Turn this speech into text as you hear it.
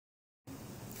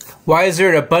Why is there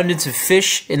an abundance of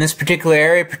fish in this particular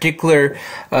area, particular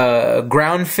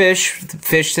ground fish,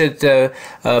 fish that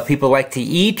people like to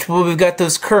eat? Well, we've got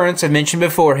those currents I mentioned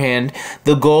beforehand,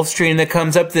 the Gulf Stream that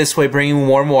comes up this way bringing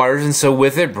warm waters, and so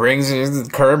with it the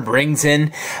current brings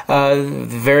in the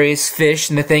various fish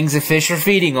and the things the fish are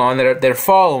feeding on that they're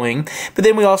following. But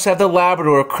then we also have the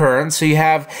Labrador Current, so you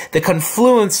have the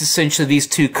confluence essentially of these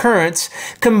two currents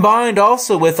combined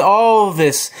also with all of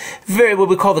this what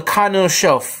we call the continental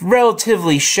shelf,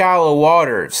 relatively shallow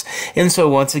waters. And so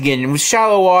once again, with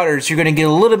shallow waters, you're going to get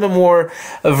a little bit more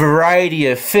a variety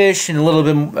of fish and a little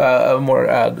bit more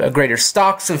greater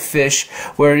stocks of fish,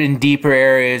 where in deeper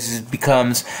areas it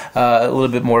becomes a little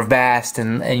bit more vast,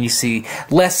 and you see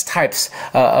less types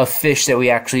of fish that we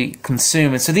actually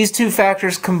consume. And so these two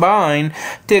factors combine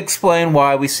to explain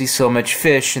why we see so much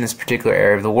fish in this particular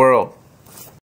area of the world.